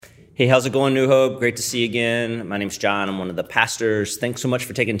Hey, how's it going, New Hope? Great to see you again. My name's John. I'm one of the pastors. Thanks so much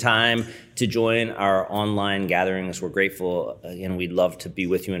for taking time to join our online gatherings. We're grateful. Again, we'd love to be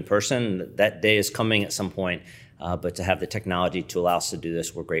with you in person. That day is coming at some point, but to have the technology to allow us to do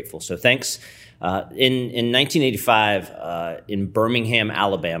this, we're grateful. So thanks. In 1985, in Birmingham,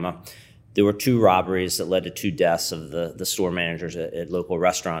 Alabama, there were two robberies that led to two deaths of the store managers at local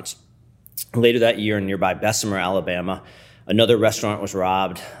restaurants. Later that year in nearby Bessemer, Alabama, another restaurant was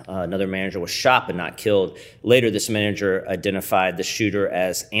robbed. Another manager was shot but not killed. Later, this manager identified the shooter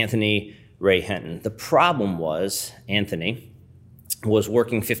as Anthony Ray Hinton. The problem was Anthony was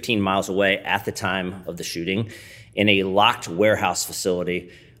working 15 miles away at the time of the shooting in a locked warehouse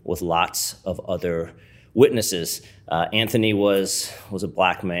facility with lots of other witnesses. Anthony was a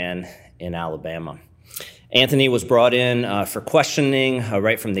black man in Alabama. Anthony was brought in for questioning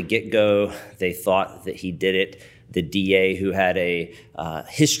right from the get-go. They thought that he did it. The DA, who had a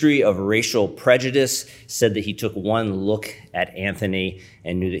history of racial prejudice, said that he took one look at Anthony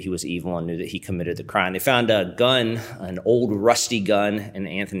and knew that he was evil and knew that he committed the crime. They found a gun, an old rusty gun, in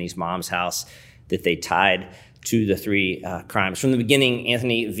Anthony's mom's house that they tied to the three crimes. From the beginning,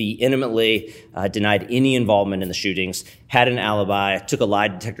 Anthony vehemently denied any involvement in the shootings, had an alibi, took a lie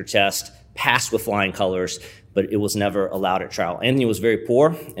detector test, passed with flying colors, but it was never allowed at trial. Anthony was very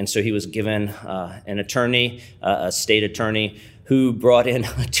poor, and so he was given an attorney, a state attorney, who brought in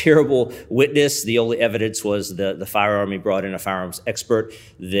a terrible witness. The only evidence was the firearm. He brought in a firearms expert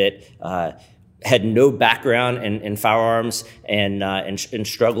that had no background in firearms and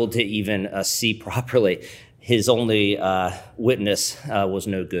struggled to even see properly. His only witness was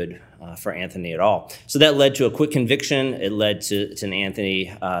no good for Anthony at all. So that led to a quick conviction. It led to Anthony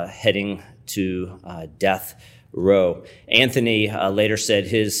heading to death row. Anthony later said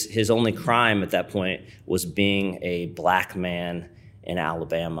his only crime at that point was being a black man in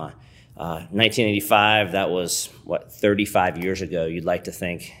Alabama. 1985, that was, 35 years ago. You'd like to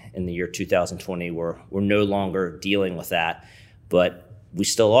think in the year 2020 we're no longer dealing with that, but we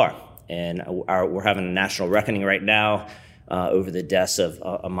still are. And we're having a national reckoning right now over the deaths of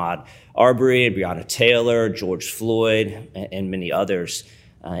Ahmaud Arbery, Breonna Taylor, George Floyd, and many others,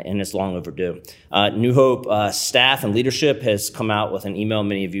 and it's long overdue. New Hope staff and leadership has come out with an email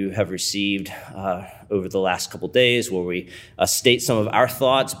many of you have received over the last couple days where we state some of our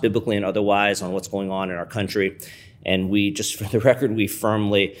thoughts, biblically and otherwise, on what's going on in our country. And we, just for the record, we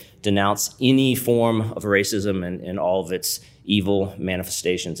firmly denounce any form of racism and all of its evil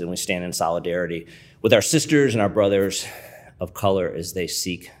manifestations, and we stand in solidarity with our sisters and our brothers of color as they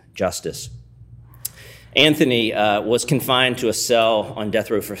seek justice. Anthony was confined to a cell on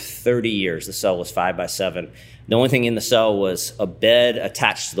death row for 30 years. The cell was 5 by 7. The only thing in the cell was a bed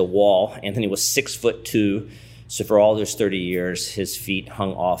attached to the wall. Anthony was 6'2", so for all those 30 years, his feet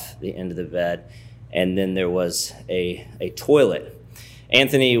hung off the end of the bed. And then there was a toilet.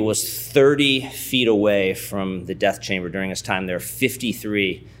 Anthony was 30 feet away from the death chamber during his time there.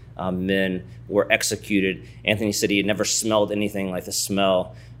 53 men were executed. Anthony said he had never smelled anything like the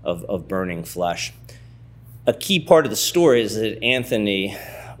smell of burning flesh. A key part of the story is that Anthony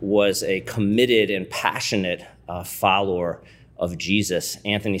was a committed and passionate follower of Jesus.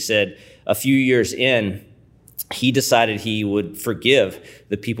 Anthony said a few years in, he decided he would forgive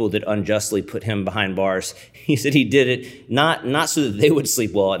the people that unjustly put him behind bars. He said he did it not so that they would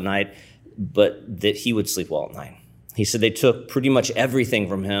sleep well at night, but that he would sleep well at night. He said they took pretty much everything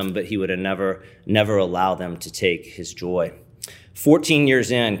from him, but he would have never allow them to take his joy. 14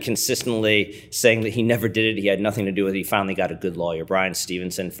 years in, consistently saying that he never did it, he had nothing to do with it, he finally got a good lawyer, Brian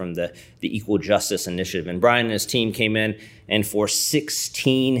Stevenson from the Equal Justice Initiative. And Brian and his team came in and for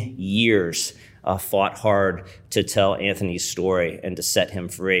 16 years fought hard to tell Anthony's story and to set him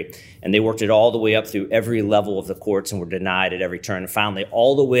free. And they worked it all the way up through every level of the courts and were denied at every turn. And finally,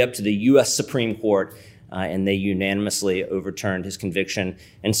 all the way up to the U.S. Supreme Court, and they unanimously overturned his conviction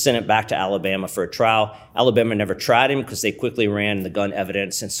and sent it back to Alabama for a trial. Alabama never tried him because they quickly ran the gun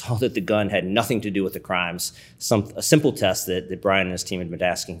evidence and saw that the gun had nothing to do with the crimes, a simple test that Brian and his team had been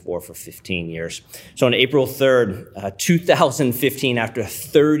asking for 15 years. So on April 3rd, 2015, after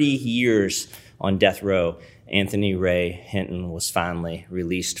 30 years on death row, Anthony Ray Hinton was finally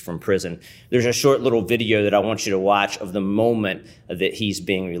released from prison. There's a short little video that I want you to watch of the moment that he's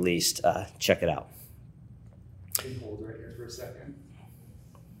being released. Check it out. Hold right here for a second.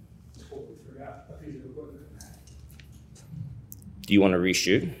 Totally forgot a piece of equipment. Do you want to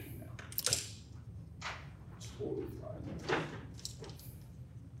reshoot? No. Totally fine.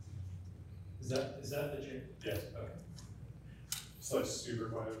 Is that the change? Yes. Okay. So it's super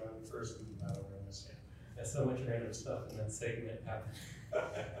quiet about the first and not over in this game. That's so much random stuff in that segment happened.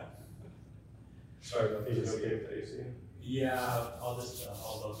 Sorry about the okay with AC. Yeah, I'll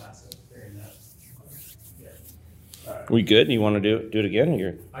pass it. Hearing that. Yeah. All right. We good? You want to do it again?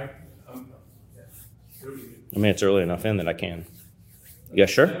 Yeah. I mean, it's early enough in that I can. You guys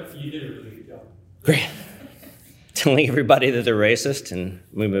sure? You did a really good job. Great. Telling everybody that they're racist, and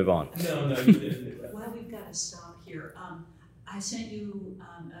we move on. No, you did. Well, we've got to stop here. I sent you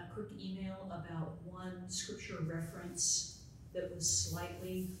a quick email about one scripture reference that was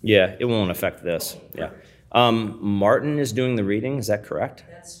slightly. Yeah, it won't affect this. Yeah. Martin is doing the reading. Is that correct?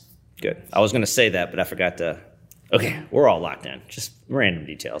 That's Good. I was going to say that, but I forgot to. Okay, we're all locked in. Just random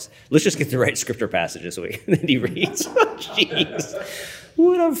details. Let's just get the right scripture passage this week that he reads. Jeez.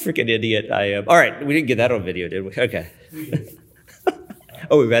 What a freaking idiot I am. All right, we didn't get that on video, did we? Okay.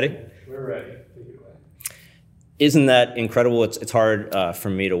 Oh, we ready? We're ready. Take it away. Isn't that incredible? It's hard for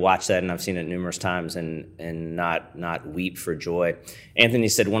me to watch that, and I've seen it numerous times and not weep for joy. Anthony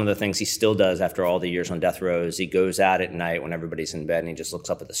said one of the things he still does after all the years on death row is he goes out at night when everybody's in bed and he just looks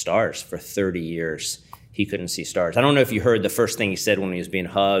up at the stars. For 30 years, he couldn't see stars. I don't know if you heard the first thing he said when he was being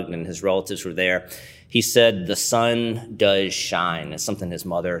hugged and his relatives were there. He said, "The sun does shine." It's something his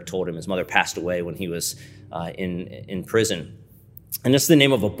mother told him. His mother passed away when he was in prison. And this is the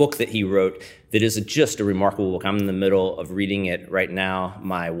name of a book that he wrote that is just a remarkable book. I'm in the middle of reading it right now.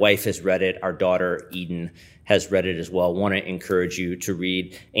 My wife has read it. Our daughter, Eden, has read it as well. I want to encourage you to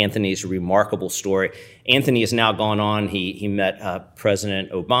read Anthony's remarkable story. Anthony has now gone on. He met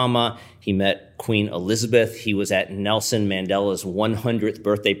President Obama. He met Queen Elizabeth. He was at Nelson Mandela's 100th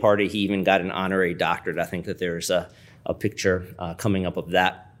birthday party. He even got an honorary doctorate. I think that there's a picture coming up of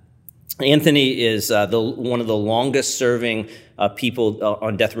that. Anthony is one of the longest serving people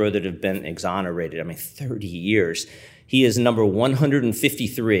on death row that have been exonerated. I mean, 30 years. He is number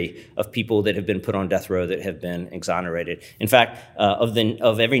 153 of people that have been put on death row that have been exonerated. In fact, of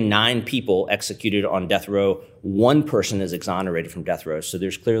every 9 people executed on death row, 1 person is exonerated from death row. So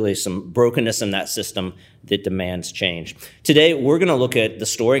there's clearly some brokenness in that system that demands change. Today, we're going to look at the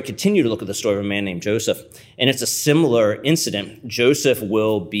story, continue to look at the story of a man named Joseph. And it's a similar incident. Joseph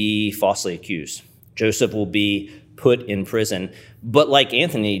will be falsely accused. Joseph will be put in prison. But like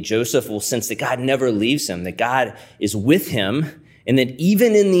Anthony, Joseph will sense that God never leaves him, that God is with him, and that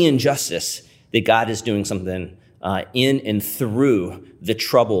even in the injustice, that God is doing something in and through the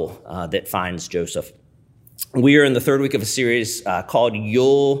trouble that finds Joseph. We are in the 3rd week of a series called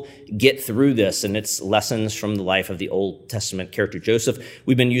You'll Get Through This, and it's lessons from the life of the Old Testament character Joseph.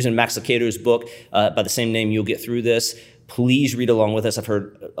 We've been using Max Lucado's book by the same name, You'll Get Through This. Please read along with us. I've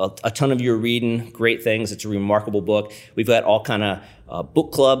heard a ton of you are reading great things. It's a remarkable book. We've got all kind of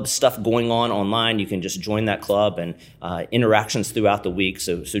book club stuff going on online. You can just join that club and interactions throughout the week.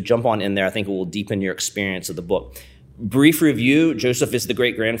 So jump on in there. I think it will deepen your experience of the book. Brief review, Joseph is the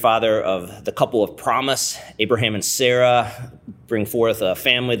great-grandfather of the couple of promise. Abraham and Sarah bring forth a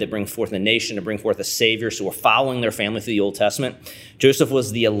family that brings forth a nation to bring forth a savior. So we're following their family through the Old Testament. Joseph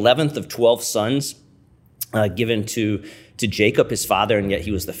was the 11th of 12 sons given to Jacob, his father, and yet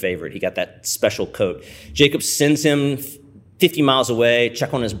he was the favorite. He got that special coat. Jacob sends him 50 miles away,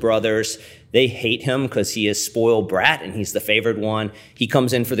 check on his brothers. They hate him because he is spoiled brat and he's the favored one. He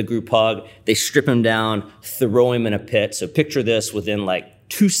comes in for the group hug. They strip him down, throw him in a pit. So picture this within like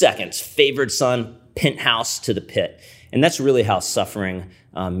 2 seconds, favored son, penthouse to the pit. And that's really how suffering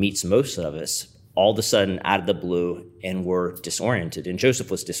meets most of us. All of a sudden, out of the blue, and we're disoriented. And Joseph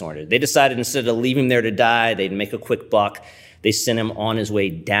was disoriented. They decided instead of leaving him there to die, they'd make a quick buck. They sent him on his way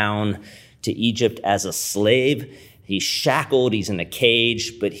down to Egypt as a slave. He's shackled, he's in a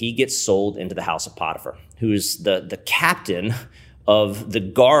cage, but he gets sold into the house of Potiphar, who's the captain of the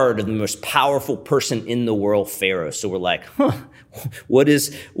guard of the most powerful person in the world, Pharaoh. So we're like, what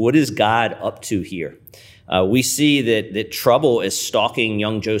is God up to here? We see that trouble is stalking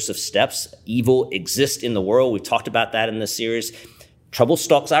young Joseph's steps. Evil exists in the world. We've talked about that in this series. Trouble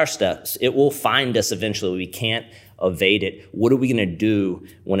stalks our steps. It will find us eventually. We can't evade it. What are we going to do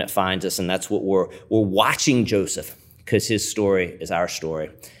when it finds us? And that's what we're watching Joseph, because his story is our story.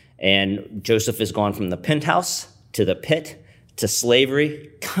 And Joseph has gone from the penthouse to the pit to slavery,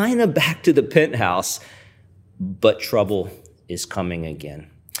 kind of back to the penthouse, but trouble is coming again.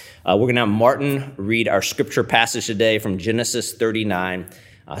 We're going to have Martin read our scripture passage today from Genesis 39,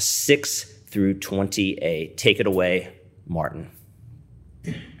 6 through 28. Take it away, Martin.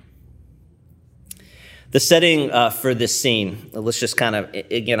 The setting for this scene, let's just kind of,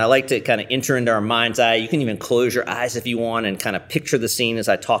 again, I like to kind of enter into our mind's eye. You can even close your eyes if you want and kind of picture the scene as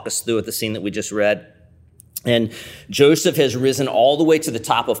I talk us through it, the scene that we just read. And Joseph has risen all the way to the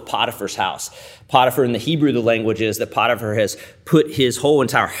top of Potiphar's house. Potiphar in the Hebrew, the language is that Potiphar has put his whole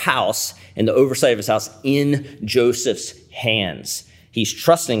entire house and the oversight of his house in Joseph's hands. He's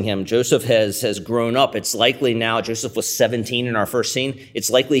trusting him. Joseph has grown up. It's likely now, Joseph was 17 in our first scene. It's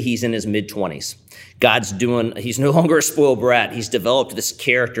likely he's in his mid-20s. He's no longer a spoiled brat. He's developed this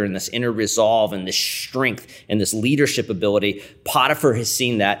character and this inner resolve and this strength and this leadership ability. Potiphar has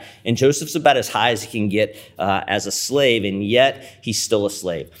seen that, and Joseph's about as high as he can get as a slave, and yet he's still a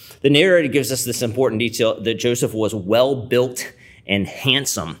slave. The narrator gives us this important detail that Joseph was well-built and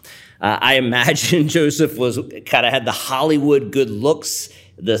handsome. I imagine Joseph had the Hollywood good looks,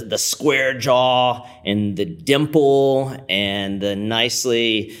 the square jaw and the dimple and the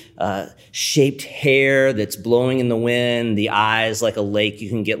nicely shaped hair that's blowing in the wind, the eyes like a lake you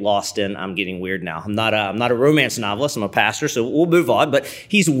can get lost in. I'm getting weird now. I'm not a romance novelist. I'm a pastor, so we'll move on. But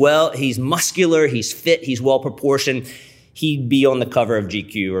he's muscular, he's fit, he's well proportioned. He'd be on the cover of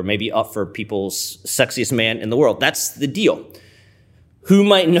GQ or maybe up for People's Sexiest Man in the World. That's the deal. Who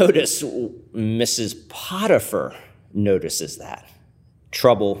might notice? Mrs. Potiphar notices that.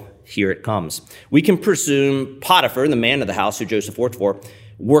 Trouble, here it comes. We can presume Potiphar, the man of the house who Joseph worked for,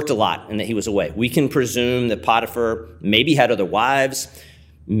 worked a lot and that he was away. We can presume that Potiphar maybe had other wives,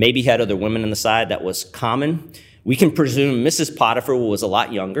 maybe had other women on the side. That was common. We can presume Mrs. Potiphar was a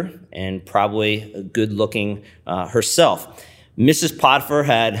lot younger and probably good looking herself. Mrs. Potiphar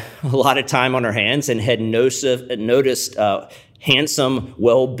had a lot of time on her hands and had noticed handsome,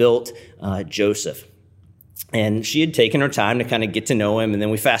 well-built Joseph. And she had taken her time to kind of get to know him, and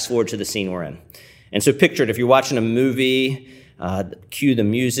then we fast forward to the scene we're in. And so picture it, if you're watching a movie, cue the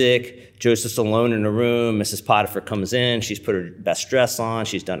music, Joseph's alone in a room, Mrs. Potiphar comes in, she's put her best dress on,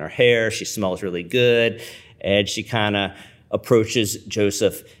 she's done her hair, she smells really good, and she kind of approaches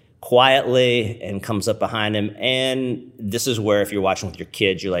Joseph quietly and comes up behind him. And this is where, if you're watching with your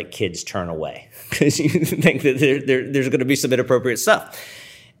kids, you're like, kids, turn away, because you think that there's going to be some inappropriate stuff.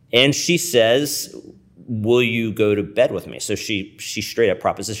 And she says, will you go to bed with me? So she straight up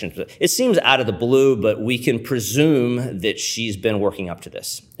propositions. It seems out of the blue, but we can presume that she's been working up to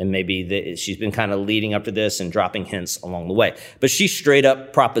this. And maybe she's been kind of leading up to this and dropping hints along the way. But she straight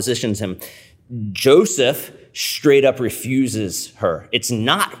up propositions him. Joseph straight up refuses her. It's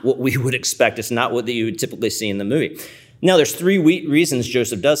not what we would expect. It's not what you would typically see in the movie. Now, there's three reasons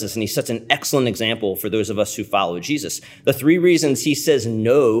Joseph does this, and he sets an excellent example for those of us who follow Jesus. The three reasons he says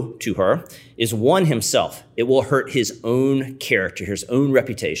no to her is, one, himself. It will hurt his own character, his own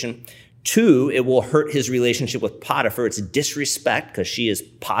reputation. Two, it will hurt his relationship with Potiphar. It's disrespect because she is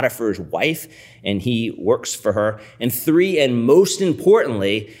Potiphar's wife and he works for her. And three, and most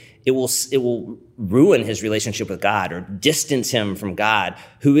importantly, it will ruin his relationship with God or distance him from God,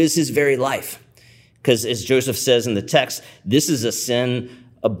 who is his very life. Because as Joseph says in the text, this is a sin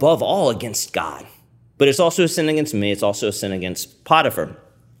above all against God. But it's also a sin against me. It's also a sin against Potiphar.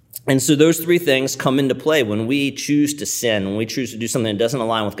 And so those three things come into play when we choose to sin, when we choose to do something that doesn't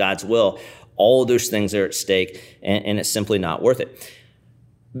align with God's will. All of those things are at stake, and it's simply not worth it.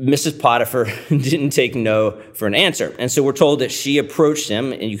 Mrs. Potiphar didn't take no for an answer. And so we're told that she approached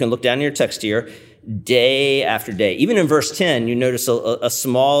him, and you can look down in your text here, day after day. Even in verse 10, you notice a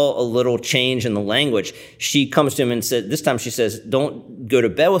little change in the language. She comes to him and said, this time she says, don't go to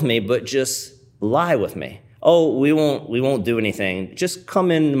bed with me, but just lie with me. Oh, we won't do anything. Just come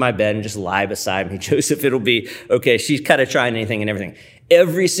into my bed and just lie beside me, Joseph. It'll be okay. She's kind of trying anything and everything.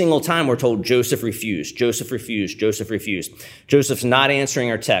 Every single time we're told Joseph refused, Joseph refused, Joseph refused. Joseph's not answering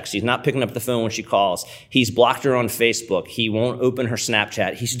her text. He's not picking up the phone when she calls. He's blocked her on Facebook. He won't open her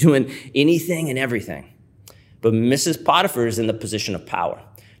Snapchat. He's doing anything and everything. But Mrs. Potiphar is in the position of power.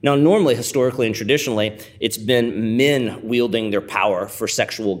 Now, normally, historically and traditionally, it's been men wielding their power for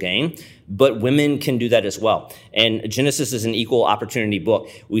sexual gain, but women can do that as well. And Genesis is an equal opportunity book.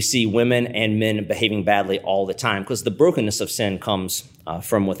 We see women and men behaving badly all the time because the brokenness of sin comes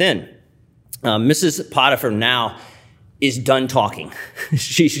from within. Mrs. Potiphar now is done talking.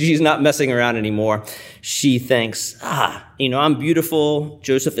 She's not messing around anymore. She thinks, I'm beautiful.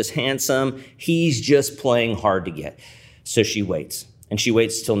 Joseph is handsome. He's just playing hard to get. So she waits. And she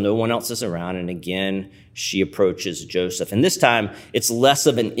waits till no one else is around. And again, she approaches Joseph. And this time, it's less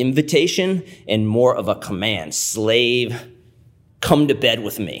of an invitation and more of a command. Slave, come to bed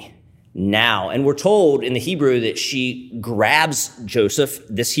with me now. And we're told in the Hebrew that she grabs Joseph.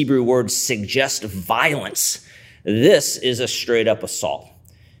 This Hebrew word suggests violence. This is a straight up assault.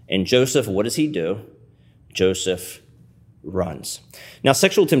 And Joseph, what does he do? Joseph runs. Now,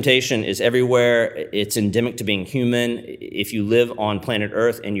 sexual temptation is everywhere. It's endemic to being human. If you live on planet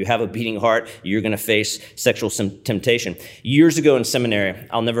Earth and you have a beating heart, you're going to face sexual temptation. Years ago in seminary,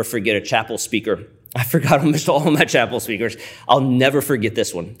 I'll never forget a chapel speaker. I forgot almost all of my chapel speakers. I'll never forget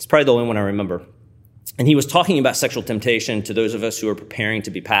this one. It's probably the only one I remember. And he was talking about sexual temptation to those of us who are preparing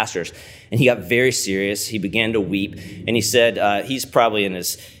to be pastors. And he got very serious. He began to weep. And he said, he's probably in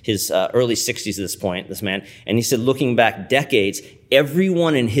his early 60s at this point, this man. And he said, looking back decades,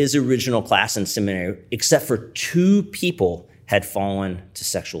 everyone in his original class in seminary, except for 2 people, had fallen to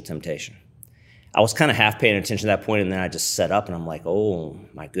sexual temptation. I was kind of half paying attention at that point, and then I just sat up and I'm like, oh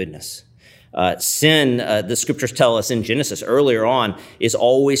my goodness. Sin, the scriptures tell us in Genesis earlier on, is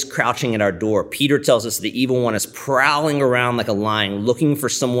always crouching at our door. Peter tells us the evil one is prowling around like a lion, looking for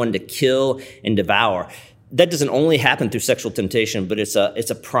someone to kill and devour. That doesn't only happen through sexual temptation, but it's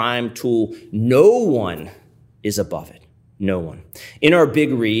a prime tool. No one is above it. No one. In our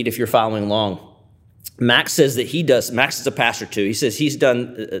big read, if you're following along, Max says that Max is a pastor too. He says he's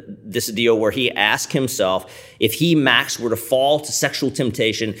done this deal where he asked himself, if Max, were to fall to sexual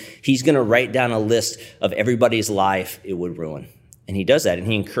temptation, he's going to write down a list of everybody's life it would ruin. And he does that, and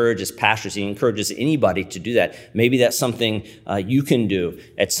he encourages pastors, he encourages anybody to do that. Maybe that's something you can do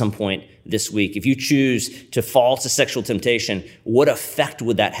at some point this week. If you choose to fall to sexual temptation, what effect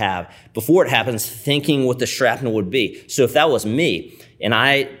would that have? Before it happens, thinking what the shrapnel would be. So if that was me, and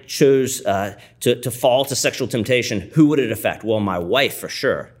I chose to fall to sexual temptation, who would it affect? Well, my wife, for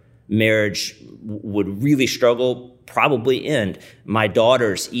sure. Marriage would really struggle, probably end. My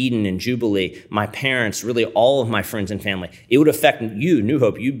daughters, Eden and Jubilee, my parents, really all of my friends and family. It would affect you, New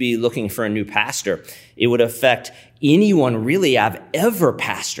Hope. You'd be looking for a new pastor. It would affect anyone really I've ever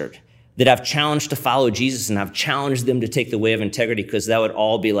pastored that I've challenged to follow Jesus, and I've challenged them to take the way of integrity, because that would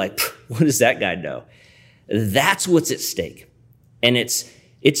all be like, what does that guy know? That's what's at stake. And it's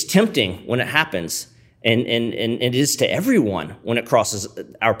tempting when it happens, and it is to everyone when it crosses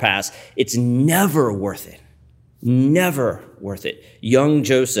our paths. It's never worth it. Never worth it. Young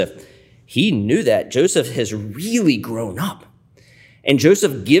Joseph, he knew that. Joseph has really grown up. And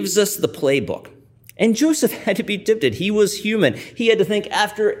Joseph gives us the playbook. And Joseph had to be tempted. He was human. He had to think,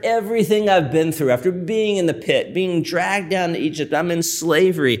 after everything I've been through, after being in the pit, being dragged down to Egypt, I'm in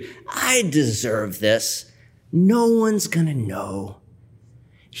slavery, I deserve this. No one's going to know.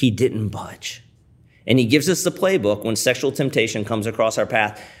 He didn't budge. And he gives us the playbook. When sexual temptation comes across our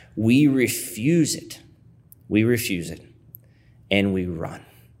path, we refuse it. We refuse it. And we run.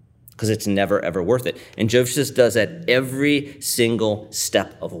 Because it's never, ever worth it. And Joseph does that every single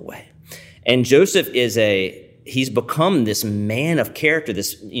step of the way. And Joseph he's become this man of character.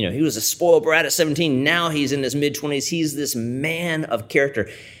 He was a spoiled brat at 17. Now he's in his mid-20s. He's this man of character.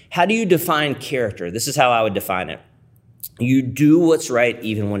 How do you define character? This is how I would define it. You do what's right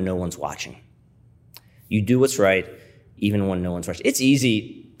even when no one's watching. You do what's right even when no one's watching. It's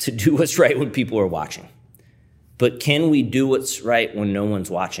easy to do what's right when people are watching. But can we do what's right when no one's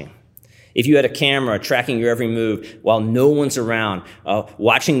watching? If you had a camera tracking your every move while no one's around,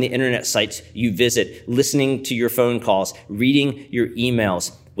 watching the internet sites you visit, listening to your phone calls, reading your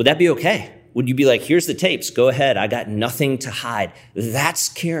emails, would that be okay? Would you be like, here's the tapes, go ahead, I got nothing to hide? That's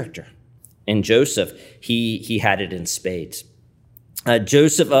character. And Joseph, he had it in spades.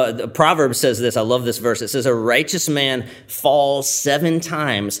 The Proverbs says this, I love this verse. It says, a righteous man falls 7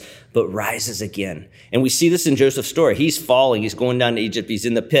 times, but rises again. And we see this in Joseph's story. He's falling, he's going down to Egypt, he's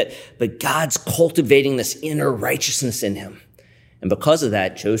in the pit, but God's cultivating this inner righteousness in him. And because of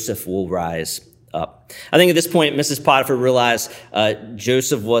that, Joseph will rise up. I think at this point, Mrs. Potiphar realized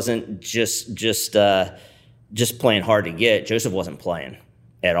Joseph wasn't just playing hard to get. Joseph wasn't playing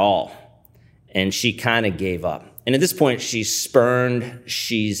at all. And she kind of gave up. And at this point, she's spurned,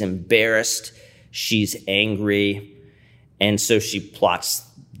 she's embarrassed, she's angry, and so she plots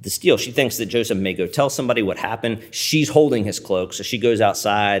this deal. She thinks that Joseph may go tell somebody what happened. She's holding his cloak, so she goes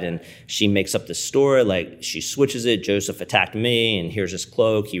outside and she makes up this story, like she switches it. Joseph attacked me, and here's his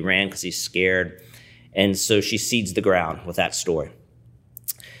cloak. He ran because he's scared. And so she seeds the ground with that story.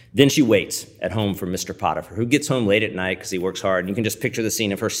 Then she waits at home for Mr. Potiphar, who gets home late at night because he works hard. And you can just picture the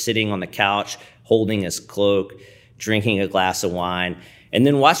scene of her sitting on the couch, holding his cloak, drinking a glass of wine. And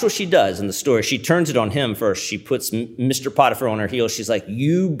then watch what she does in the story. She turns it on him first. She puts Mr. Potiphar on her heels. She's like,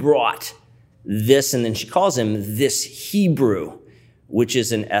 you brought this. And then she calls him this Hebrew, which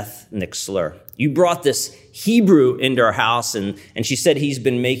is an ethnic slur. You brought this Hebrew into our house. And she said he's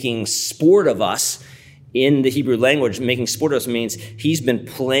been making sport of us. In the Hebrew language, making sport of us means he's been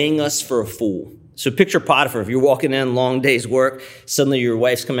playing us for a fool. So picture Potiphar. If you're walking in, long day's work, suddenly your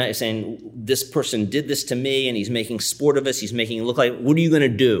wife's coming at you saying, this person did this to me, and he's making sport of us. He's making it look like, what are you going to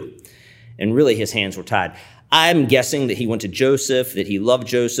do? And really, his hands were tied. I'm guessing that he went to Joseph, that he loved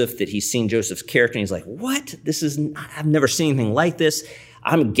Joseph, that he's seen Joseph's character, and he's like, what? I've never seen anything like this.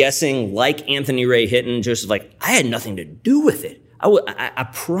 I'm guessing, like Anthony Ray Hinton, Joseph's like, I had nothing to do with it. I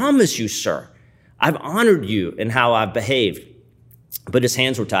promise you, sir, I've honored you in how I've behaved. But his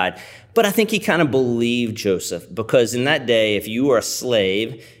hands were tied. But I think he kind of believed Joseph, because in that day, if you were a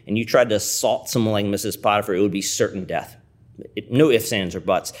slave and you tried to assault someone like Mrs. Potiphar, it would be certain death. No ifs, ands, or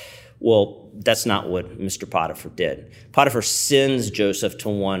buts. Well, that's not what Mr. Potiphar did. Potiphar sends Joseph to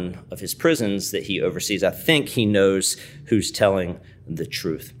one of his prisons that he oversees. I think he knows who's telling the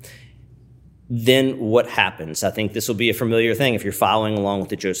truth. Then what happens? I think this will be a familiar thing if you're following along with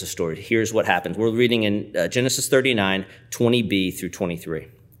the Joseph story. Here's what happens. We're reading in Genesis 39, 20b through 23.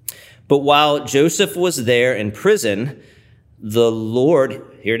 But while Joseph was there in prison, the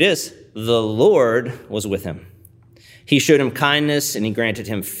Lord, here it is, the Lord was with him. He showed him kindness, and he granted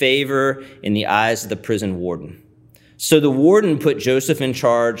him favor in the eyes of the prison warden. So the warden put Joseph in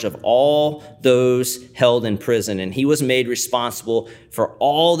charge of all those held in prison, and he was made responsible for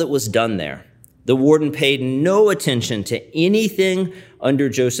all that was done there. The warden paid no attention to anything under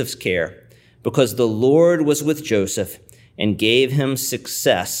Joseph's care, because the Lord was with Joseph and gave him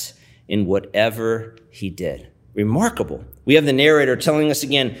success in whatever he did. Remarkable. We have the narrator telling us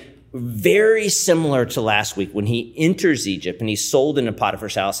again, very similar to last week when he enters Egypt and he's sold into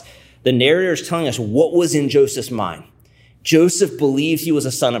Potiphar's house. The narrator is telling us what was in Joseph's mind. Joseph believed he was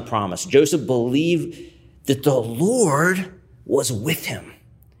a son of promise. Joseph believed that the Lord was with him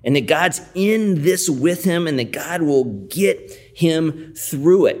and that God's in this with him and that God will get him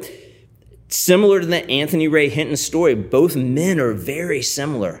through it. Similar to the Anthony Ray Hinton story, both men are very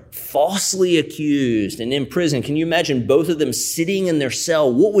similar, falsely accused and in prison. Can you imagine both of them sitting in their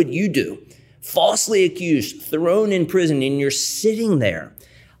cell? What would you do? Falsely accused, thrown in prison, and you're sitting there.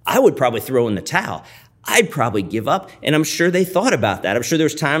 I would probably throw in the towel. I'd probably give up, and I'm sure they thought about that. I'm sure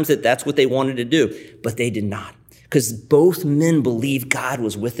there's times that that's what they wanted to do, but they did not. Because both men believed God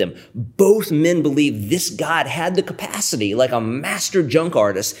was with them. Both men believed this God had the capacity, like a master junk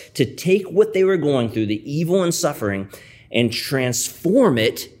artist, to take what they were going through, the evil and suffering, and transform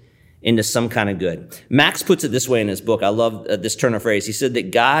it into some kind of good. Max puts it this way in his book. I love this turn of phrase. He said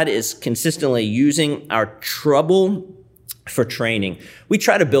that God is consistently using our trouble for training. We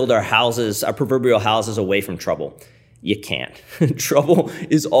try to build our houses, our proverbial houses, away from trouble. You can't. Trouble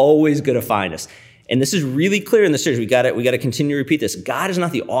is always going to find us. And this is really clear in the series. We got to continue to repeat this. God is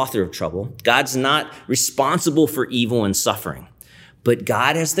not the author of trouble. God's not responsible for evil and suffering. But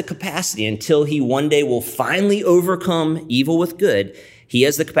God has the capacity, until he one day will finally overcome evil with good, he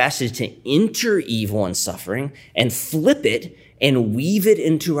has the capacity to enter evil and suffering and flip it and weave it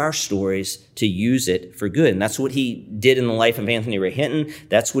into our stories to use it for good. And that's what he did in the life of Anthony Ray Hinton.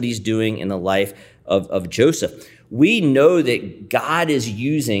 That's what he's doing in the life of Joseph. We know that God is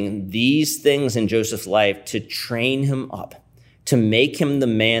using these things in Joseph's life to train him up, to make him the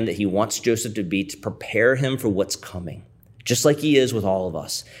man that he wants Joseph to be, to prepare him for what's coming, just like he is with all of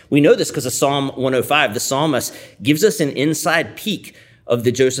us. We know this because of Psalm 105. The psalmist gives us an inside peek of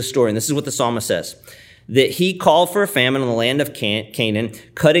the Joseph story. And this is what the psalmist says, that he called for a famine in the land of Canaan,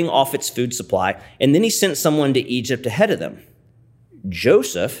 cutting off its food supply. And then he sent someone to Egypt ahead of them,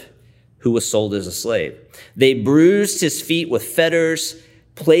 Joseph, who was sold as a slave. They bruised his feet with fetters,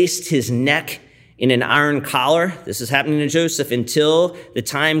 placed his neck in an iron collar. This is happening to Joseph until the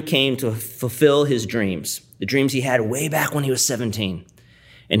time came to fulfill his dreams, the dreams he had way back when he was 17.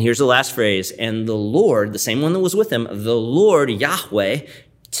 And here's the last phrase. And the Lord, the same one that was with him, the Lord, Yahweh,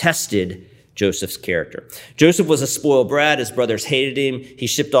 tested Joseph's character. Joseph was a spoiled brat. His brothers hated him. He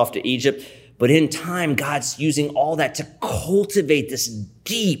shipped off to Egypt. But in time, God's using all that to cultivate this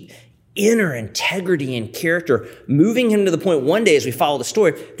deep inner integrity and character, moving him to the point one day, as we follow the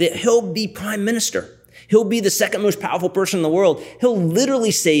story, that he'll be prime minister. He'll be the second most powerful person in the world. He'll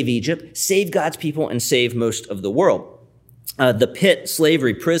literally save Egypt, save God's people, and save most of the world. The pit,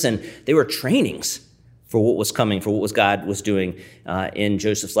 slavery, prison, they were trainings for what was coming, for what God was doing in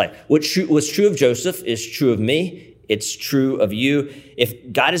Joseph's life. What was true of Joseph is true of me. It's true of you.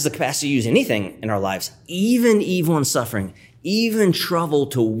 If God has the capacity to use anything in our lives, even evil and suffering, even trouble,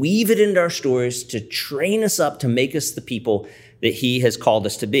 to weave it into our stories, to train us up, to make us the people that he has called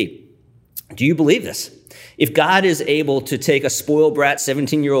us to be. Do you believe this? If God is able to take a spoiled brat,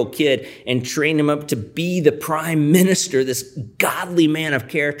 17-year-old kid, and train him up to be the prime minister, this godly man of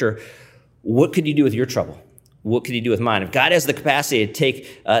character, what could you do with your trouble? what could he do with mine? If God has the capacity to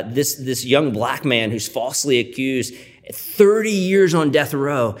take this young black man who's falsely accused 30 years on death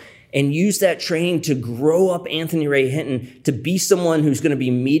row and use that training to grow up Anthony Ray Hinton to be someone who's going to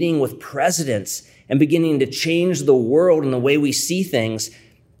be meeting with presidents and beginning to change the world and the way we see things,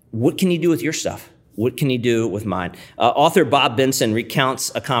 what can he do with your stuff? What can he do with mine? Author Bob Benson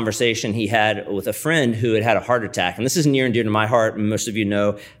recounts a conversation he had with a friend who had had a heart attack. And this is near and dear to my heart. Most of you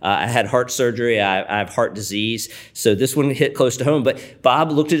know I had heart surgery. I have heart disease. So this one hit close to home. But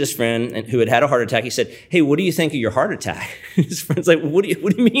Bob looked at his friend who had had a heart attack. He said, "Hey, what do you think of your heart attack?" His friend's like, what do you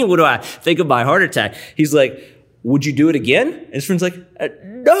mean? What do I think of my heart attack? He's like, "Would you do it again?" And his friend's like,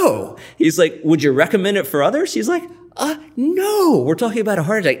 "No." He's like, "Would you recommend it for others?" He's like, "No, we're talking about a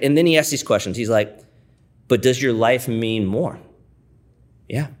heart attack." And then he asked these questions. He's like, "But does your life mean more?"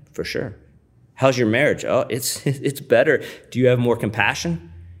 "Yeah, for sure." "How's your marriage?" "Oh, it's better." "Do you have more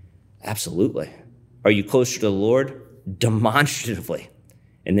compassion?" "Absolutely." "Are you closer to the Lord?" "Demonstratively."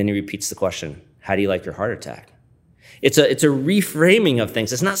 And then he repeats the question, "How do you like your heart attack?" It's a reframing of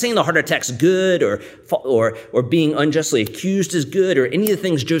things. It's not saying the heart attack's good or being unjustly accused is good or any of the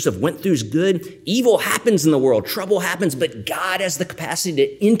things Joseph went through is good. Evil happens in the world. Trouble happens, but God has the capacity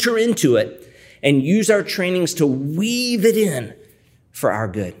to enter into it and use our trainings to weave it in for our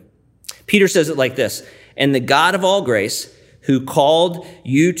good. Peter says it like this, "And the God of all grace, who called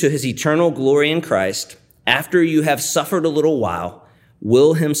you to his eternal glory in Christ, after you have suffered a little while,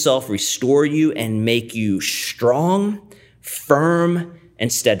 will himself restore you and make you strong, firm,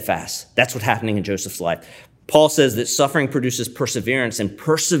 and steadfast." That's what's happening in Joseph's life. Paul says that suffering produces perseverance, and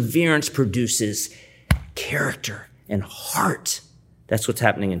perseverance produces character and heart. That's what's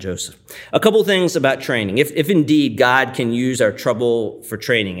happening in Joseph. A couple things about training. If indeed God can use our trouble for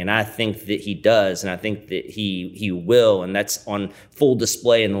training, and I think that he does, and I think that he will, and that's on full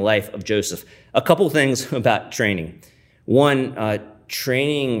display in the life of Joseph. A couple things about training. One,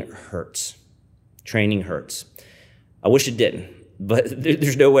 training hurts. Training hurts. I wish it didn't, but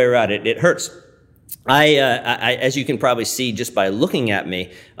there's no way around it. It hurts. I as you can probably see just by looking at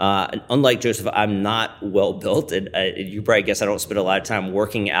me, unlike Joseph, I'm not well built, and you probably guess I don't spend a lot of time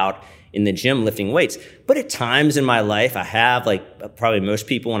working out in the gym lifting weights. But at times in my life, I have, like probably most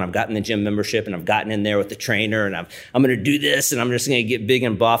people, and I've gotten the gym membership, and I've gotten in there with the trainer, and I'm going to do this, and I'm just going to get big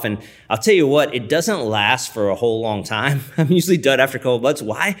and buff. And I'll tell you what, it doesn't last for a whole long time. I'm usually done after a couple of months.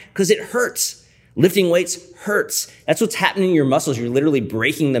 Why? Because it hurts. Lifting weights hurts. That's what's happening in your muscles. You're literally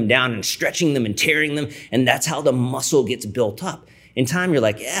breaking them down and stretching them and tearing them, and that's how the muscle gets built up. In time, you're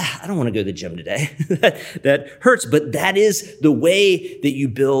like, I don't want to go to the gym today. That hurts, but that is the way that you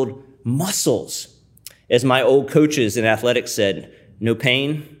build muscles. As my old coaches in athletics said, no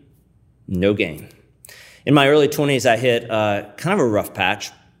pain, no gain. In my early 20s, I hit kind of a rough patch.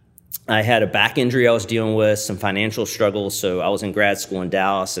 I had a back injury I was dealing with, some financial struggles, so I was in grad school in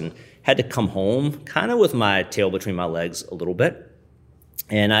Dallas and had to come home kind of with my tail between my legs a little bit.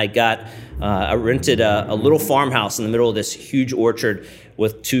 And I rented a little farmhouse in the middle of this huge orchard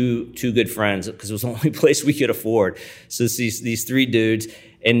with two good friends because it was the only place we could afford. So it's these three dudes,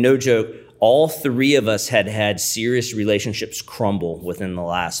 and no joke, all three of us had serious relationships crumble within the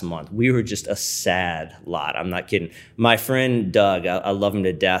last month. We were just a sad lot. I'm not kidding. My friend Doug, I love him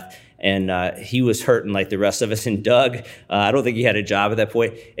to death. And he was hurting like the rest of us. And Doug, I don't think he had a job at that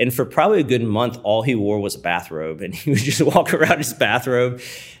point. And for probably a good month, all he wore was a bathrobe. And he would just walk around in his bathrobe.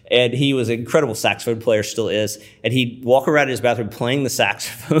 And he was an incredible saxophone player, still is. And he'd walk around in his bathroom playing the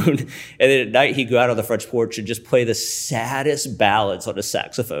saxophone. And then at night, he'd go out on the front porch and just play the saddest ballads on the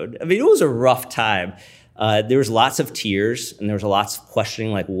saxophone. I mean, it was a rough time. There was lots of tears. And there was lots of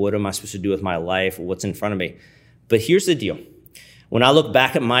questioning, like, what am I supposed to do with my life? What's in front of me? But here's the deal. When I look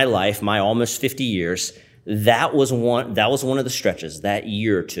back at my life, my almost 50 years, that was one of the stretches, that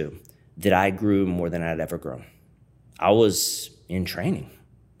year or two, that I grew more than I'd ever grown. I was in training.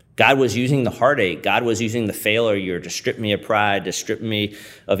 God was using the heartache. God was using the failure to strip me of pride, to strip me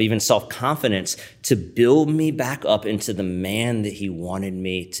of even self-confidence, to build me back up into the man that he wanted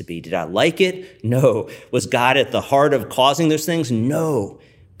me to be. Did I like it? No. Was God at the heart of causing those things? No.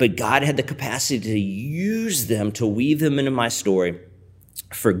 But God had the capacity to use them, to weave them into my story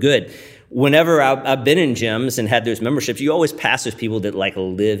for good. Whenever I've been in gyms and had those memberships, you always pass those people that like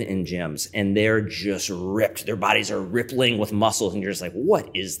live in gyms and they're just ripped. Their bodies are rippling with muscles and you're just like,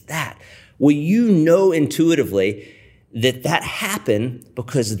 what is that? Well, you know intuitively that happened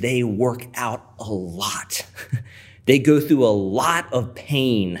because they work out a lot. They go through a lot of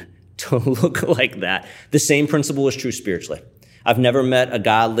pain to look like that. The same principle is true spiritually. I've never met a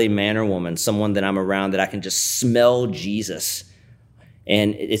godly man or woman, someone that I'm around that I can just smell Jesus.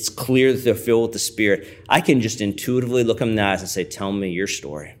 and it's clear that they're filled with the Spirit, I can just intuitively look them in the eyes and say, tell me your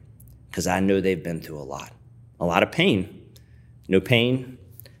story, because I know they've been through a lot of pain. No pain,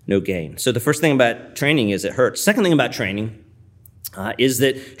 no gain. So the first thing about training is it hurts. Second thing about training is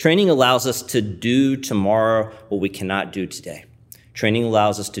that training allows us to do tomorrow what we cannot do today. Training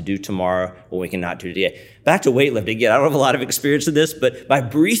allows us to do tomorrow what we cannot do today. Back to weightlifting. Again, I don't have a lot of experience in this, but my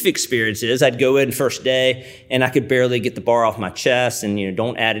brief experiences, I'd go in first day and I could barely get the bar off my chest and,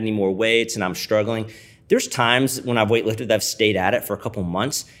 don't add any more weights and I'm struggling. There's times when I've weightlifted that I've stayed at it for a couple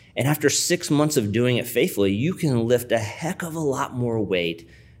months, and after 6 months of doing it faithfully, you can lift a heck of a lot more weight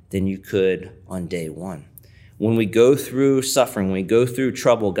than you could on day one. When we go through suffering, when we go through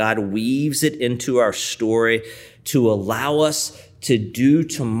trouble, God weaves it into our story to allow us to do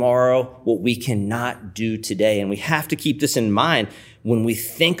tomorrow what we cannot do today. And we have to keep this in mind when we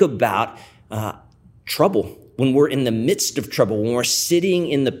think about trouble, when we're in the midst of trouble, when we're sitting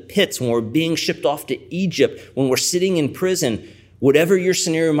in the pits, when we're being shipped off to Egypt, when we're sitting in prison, whatever your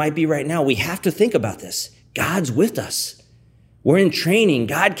scenario might be right now, we have to think about this. God's with us. We're in training.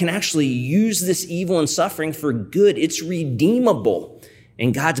 God can actually use this evil and suffering for good. It's redeemable.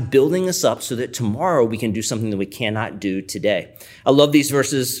 And God's building us up so that tomorrow we can do something that we cannot do today. I love these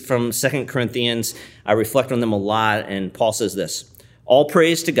verses from 2 Corinthians. I reflect on them a lot. And Paul says this: all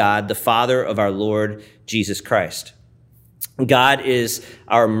praise to God, the Father of our Lord Jesus Christ. God is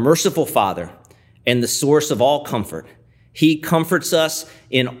our merciful Father and the source of all comfort. He comforts us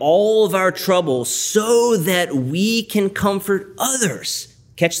in all of our troubles so that we can comfort others.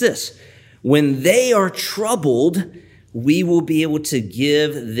 Catch this. When they are troubled, we will be able to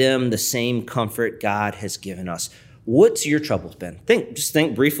give them the same comfort God has given us. What's your troubles been? Just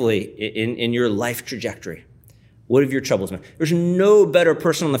think briefly in your life trajectory. What have your troubles been? There's no better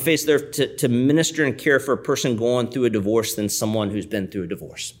person on the face of the earth to minister and care for a person going through a divorce than someone who's been through a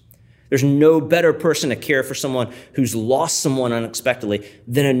divorce. There's no better person to care for someone who's lost someone unexpectedly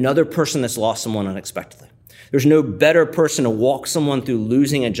than another person that's lost someone unexpectedly. There's no better person to walk someone through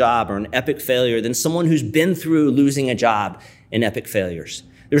losing a job or an epic failure than someone who's been through losing a job and epic failures.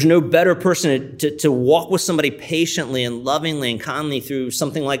 There's no better person to walk with somebody patiently and lovingly and kindly through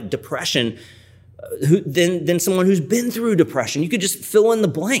something like depression than someone who's been through depression. You could just fill in the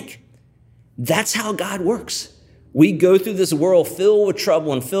blank. That's how God works. We go through this world filled with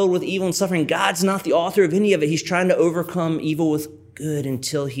trouble and filled with evil and suffering. God's not the author of any of it. He's trying to overcome evil with good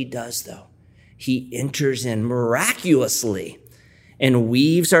until he does, though. He enters in miraculously and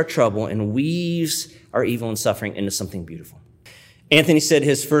weaves our trouble and weaves our evil and suffering into something beautiful. Anthony said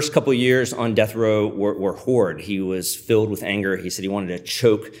his first couple years on death row were horrid. He was filled with anger. He said he wanted to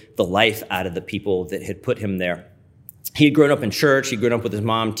choke the life out of the people that had put him there. He had grown up in church. He'd grown up with his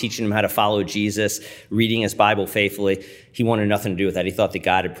mom teaching him how to follow Jesus, reading his Bible faithfully. He wanted nothing to do with that. He thought that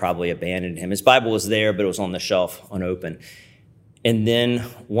God had probably abandoned him. His Bible was there, but it was on the shelf unopened. And then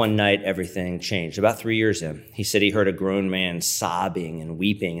one night, everything changed. About 3 years in, he said he heard a grown man sobbing and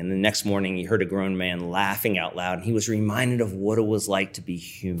weeping. And the next morning, he heard a grown man laughing out loud. And he was reminded of what it was like to be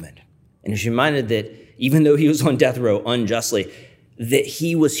human. And he was reminded that even though he was on death row unjustly, that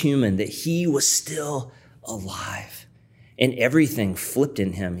he was human, that he was still alive. And everything flipped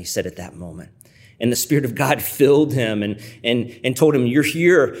in him, he said at that moment. And the Spirit of God filled him and told him, "You're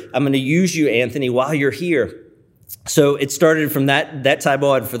here. I'm going to use you, Anthony, while you're here." So it started from that time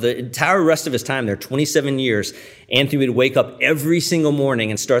on. For the entire rest of his time there, 27 years, Anthony would wake up every single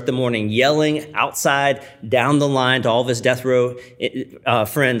morning and start the morning yelling outside down the line to all of his death row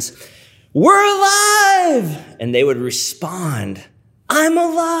friends, "We're alive!" And they would respond, "I'm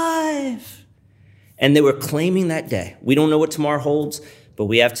alive!" And they were claiming that day. We don't know what tomorrow holds, but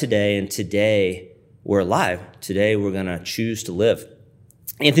we have today, and today we're alive. Today we're going to choose to live.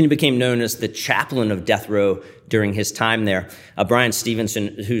 Anthony became known as the chaplain of death row during his time there. Brian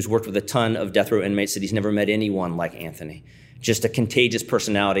Stevenson, who's worked with a ton of death row inmates, said he's never met anyone like Anthony. Just a contagious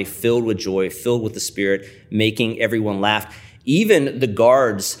personality, filled with joy, filled with the Spirit, making everyone laugh. Even the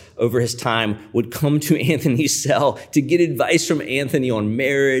guards over his time would come to Anthony's cell to get advice from Anthony on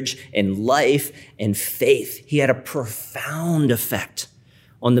marriage and life and faith. He had a profound effect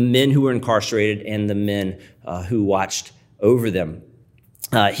on the men who were incarcerated and the men who watched over them.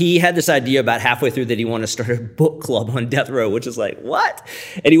 He had this idea about halfway through that he wanted to start a book club on death row, which is like, what?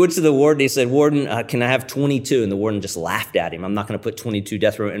 And he went to the warden. He said, "Warden, can I have 22? And the warden just laughed at him. "I'm not going to put 22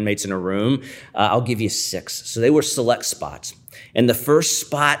 death row inmates in a room. I'll give you 6. So they were select spots. And the first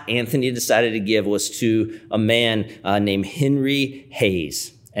spot Anthony decided to give was to a man named Henry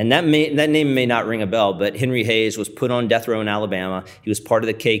Hayes. And that name may not ring a bell, but Henry Hayes was put on death row in Alabama. He was part of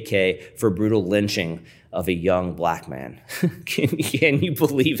the KK for brutal lynching of a young black man. Can you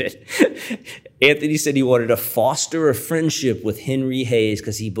believe it? Anthony said he wanted to foster a friendship with Henry Hayes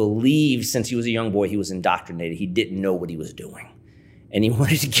because he believed since he was a young boy he was indoctrinated. He didn't know what he was doing. And he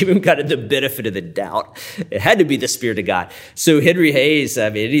wanted to give him kind of the benefit of the doubt. It had to be the Spirit of God. So Henry Hayes, I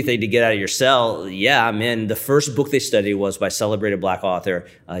mean, anything to get out of your cell, yeah, man. The first book they studied was by celebrated black author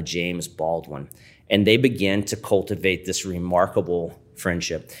James Baldwin. And they began to cultivate this remarkable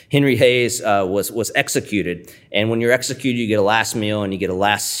friendship. Henry Hayes was executed. And when you're executed, you get a last meal and you get a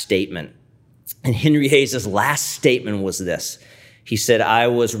last statement. And Henry Hayes' last statement was this. He said, I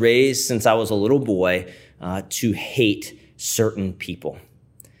was raised since I was a little boy to hate certain people.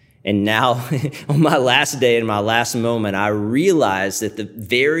 And now, on my last day and my last moment, I realized that the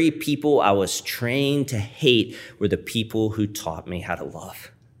very people I was trained to hate were the people who taught me how to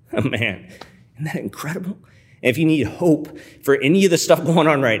love. Oh, man, isn't that incredible? And if you need hope for any of the stuff going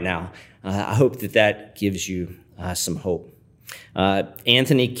on right now, I hope that gives you some hope.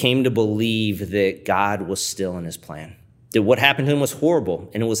 Anthony came to believe that God was still in his plan. That what happened to him was horrible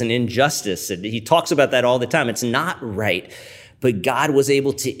and it was an injustice. And he talks about that all the time. It's not right. But God was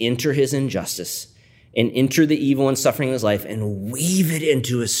able to enter his injustice and enter the evil and suffering in his life and weave it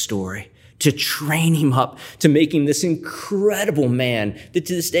into his story to train him up to making this incredible man that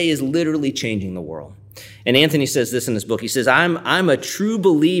to this day is literally changing the world. And Anthony says this in his book. He says, I'm a true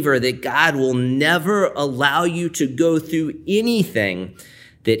believer that God will never allow you to go through anything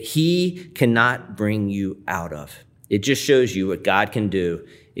that he cannot bring you out of. It just shows you what God can do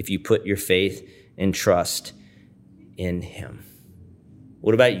if you put your faith and trust in him.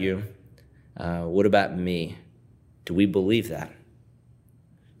 What about you? What about me? Do we believe that?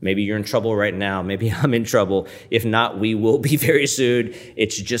 Maybe you're in trouble right now. Maybe I'm in trouble. If not, we will be very soon.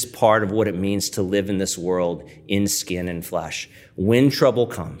 It's just part of what it means to live in this world in skin and flesh. When trouble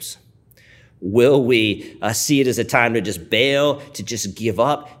comes, will we see it as a time to just bail, to just give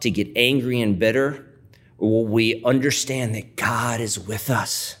up, to get angry and bitter? Or will we understand that God is with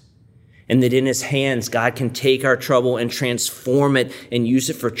us and that in his hands, God can take our trouble and transform it and use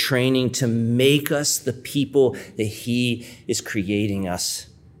it for training to make us the people that he is creating us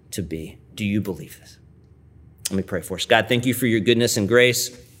to be? Do you believe this? Let me pray for us. God, thank you for your goodness and grace.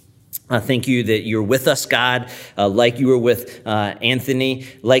 Thank you that you're with us, God, like you were with Anthony,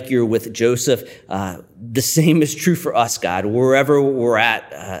 like you're with Joseph. The same is true for us, God. Wherever we're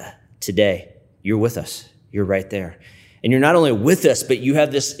at today, you're with us. You're right there. And you're not only with us, but you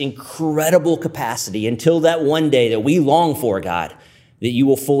have this incredible capacity until that one day that we long for, God, that you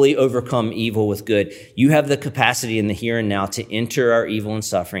will fully overcome evil with good. You have the capacity in the here and now to enter our evil and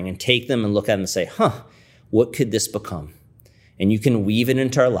suffering and take them and look at them and say, what could this become? And you can weave it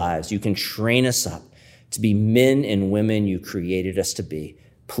into our lives. You can train us up to be men and women you created us to be.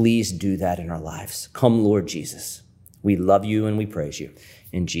 Please do that in our lives. Come, Lord Jesus. We love you and we praise you.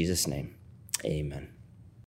 In Jesus' name, amen.